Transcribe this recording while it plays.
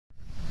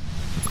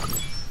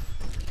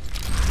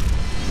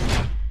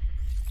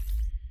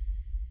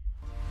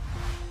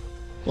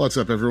What's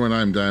up, everyone?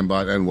 I'm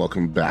Dimebot, and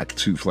welcome back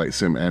to Flight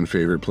Sim and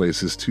Favorite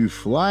Places to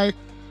Fly.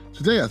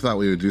 Today, I thought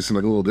we would do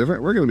something a little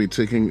different. We're going to be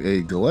taking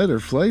a glider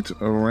flight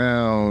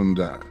around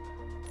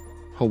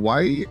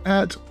Hawaii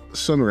at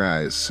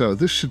sunrise. So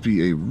this should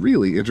be a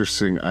really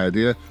interesting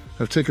idea.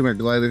 I've taken our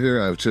glider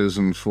here. I've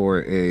chosen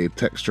for a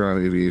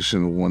Textron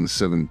Aviation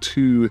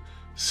 172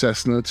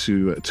 Cessna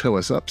to tow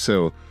us up.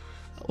 So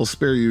I'll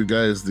spare you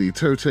guys the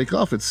tow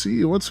takeoff and see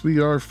you once we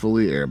are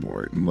fully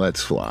airborne.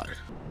 Let's fly.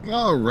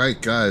 All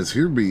right, guys,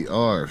 here we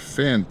are.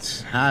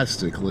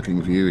 Fantastic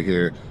looking view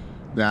here.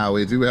 Now,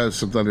 we do have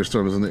some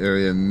thunderstorms in the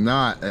area,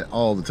 not at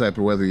all the type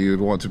of weather you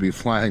would want to be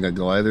flying a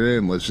glider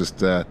in. Let's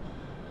just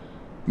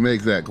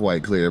make that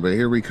quite clear. But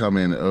here we come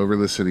in over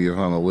the city of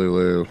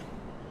Honolulu.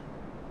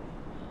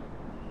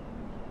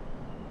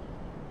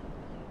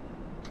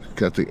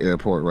 Got the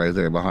airport right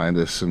there behind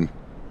us, and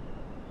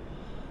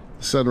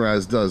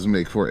sunrise does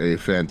make for a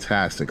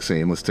fantastic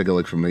scene. Let's take a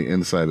look from the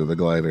inside of the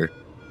glider.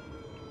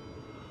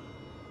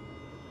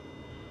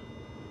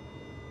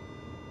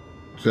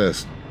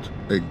 Just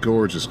a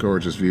gorgeous,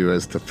 gorgeous view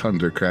as the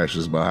thunder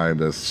crashes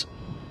behind us.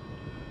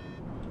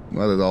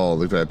 Not at all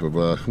the type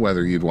of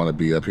weather you'd want to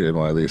be up here in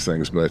one of these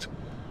things, but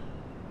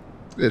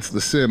it's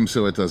the sim,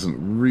 so it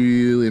doesn't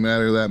really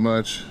matter that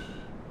much.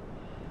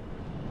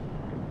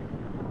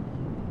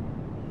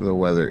 The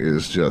weather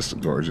is just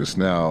gorgeous.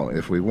 Now,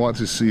 if we want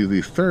to see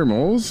the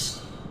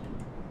thermals,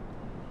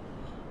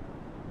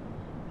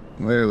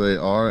 there they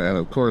are, and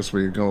of course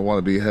we're going to want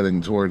to be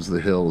heading towards the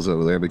hills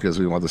over there because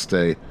we want to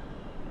stay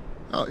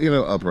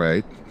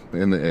upright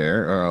in the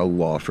air, or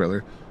aloft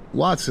rather.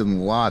 Lots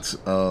and lots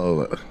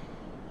of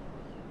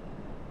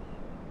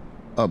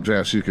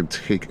updrafts you can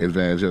take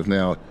advantage of.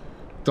 Now,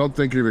 don't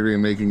think you're going to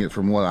be making it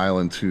from one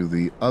island to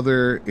the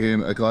other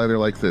in a glider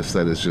like this.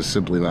 That is just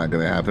simply not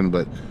going to happen,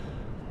 but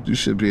you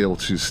should be able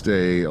to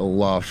stay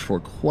aloft for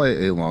quite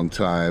a long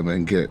time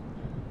and get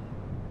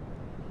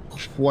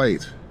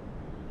quite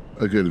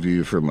a good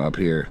view from up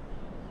here.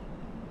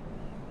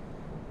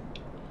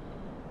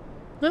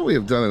 Now, we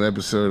have done an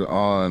episode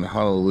on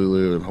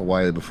Honolulu and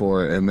Hawaii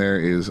before, and there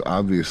is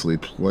obviously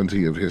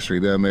plenty of history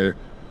down there.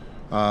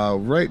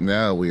 Right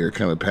now, we are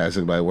kind of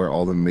passing by where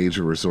all the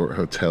major resort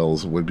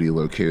hotels would be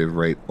located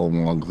right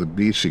along the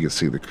beach. You can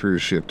see the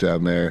cruise ship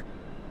down there.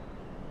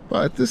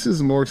 But this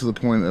is more to the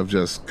point of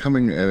just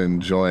coming and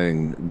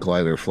enjoying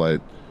glider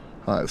flight.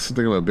 It's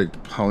something I'm a big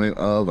proponent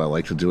of. I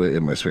like to do it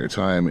in my spare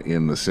time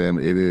in the sim.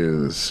 It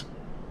is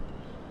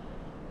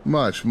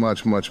much,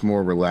 much, much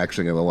more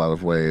relaxing in a lot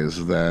of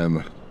ways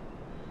than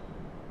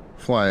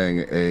flying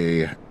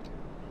a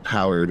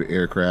powered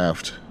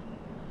aircraft.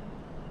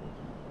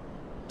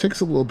 Takes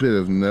a little bit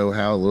of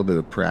know-how, a little bit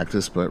of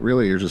practice, but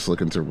really you're just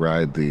looking to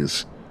ride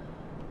these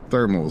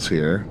thermals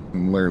here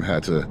and learn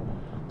how to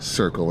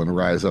circle and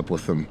rise up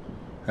with them.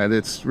 And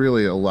it's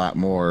really a lot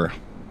more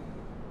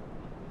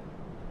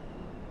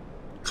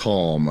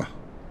calm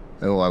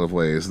in a lot of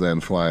ways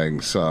than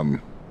flying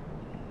some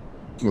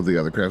with the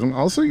other craft. And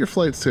also, your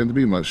flights tend to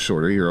be much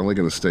shorter. You're only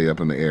going to stay up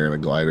in the air in a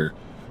glider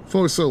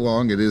for so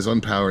long. It is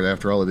unpowered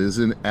after all. It is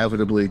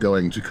inevitably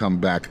going to come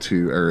back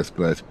to Earth,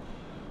 but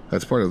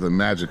that's part of the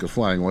magic of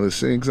flying. One is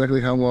seeing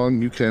exactly how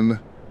long you can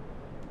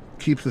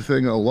keep the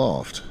thing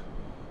aloft.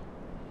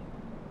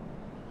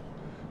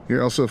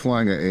 You're also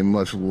flying at a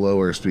much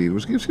lower speed,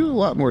 which gives you a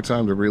lot more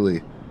time to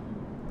really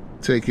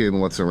take in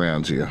what's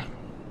around you.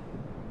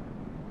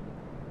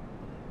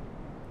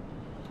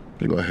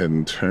 Let me go ahead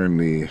and turn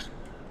the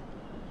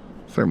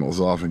thermals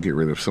off and get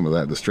rid of some of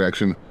that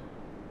distraction.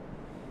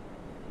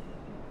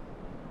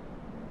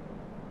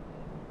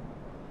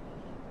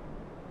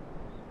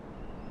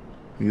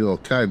 You'll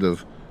kind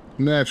of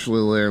naturally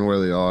learn where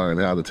they are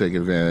and how to take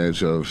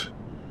advantage of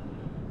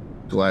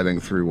gliding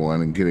through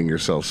one and getting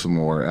yourself some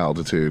more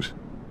altitude.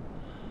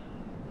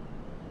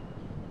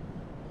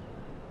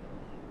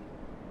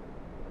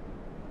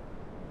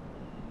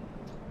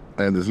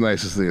 And as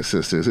nice as the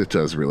assist is, it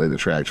does really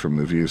detract from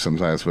the view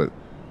sometimes, but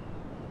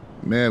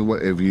man,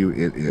 what a view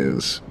it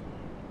is.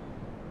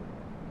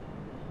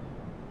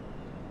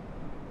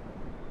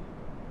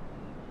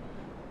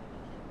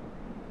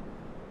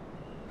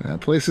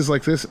 Places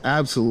like this,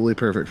 absolutely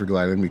perfect for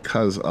gliding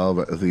because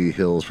of the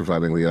hills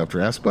providing the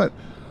updrafts, but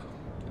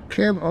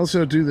can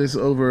also do this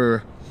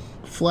over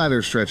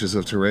flatter stretches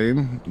of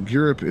terrain.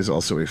 Europe is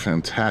also a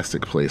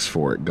fantastic place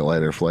for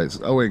glider flights,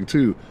 owing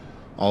to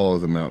all of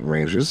the mountain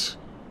ranges.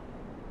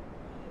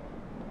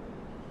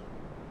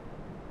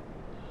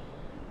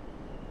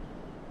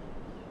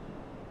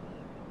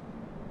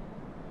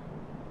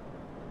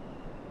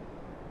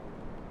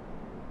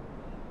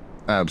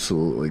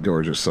 Absolutely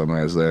gorgeous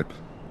sunrise there.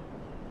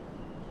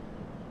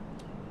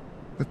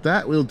 But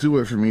that will do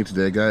it for me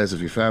today, guys.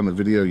 If you found the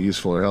video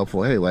useful or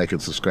helpful, hey, like and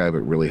subscribe. It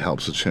really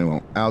helps the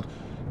channel out.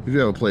 If you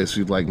have a place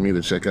you'd like me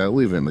to check out,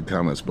 leave it in the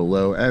comments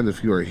below. And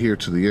if you are here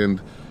to the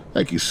end,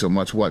 thank you so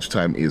much. Watch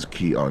time is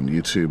key on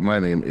YouTube. My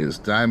name is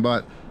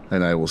Dimebot,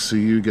 and I will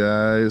see you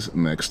guys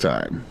next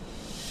time.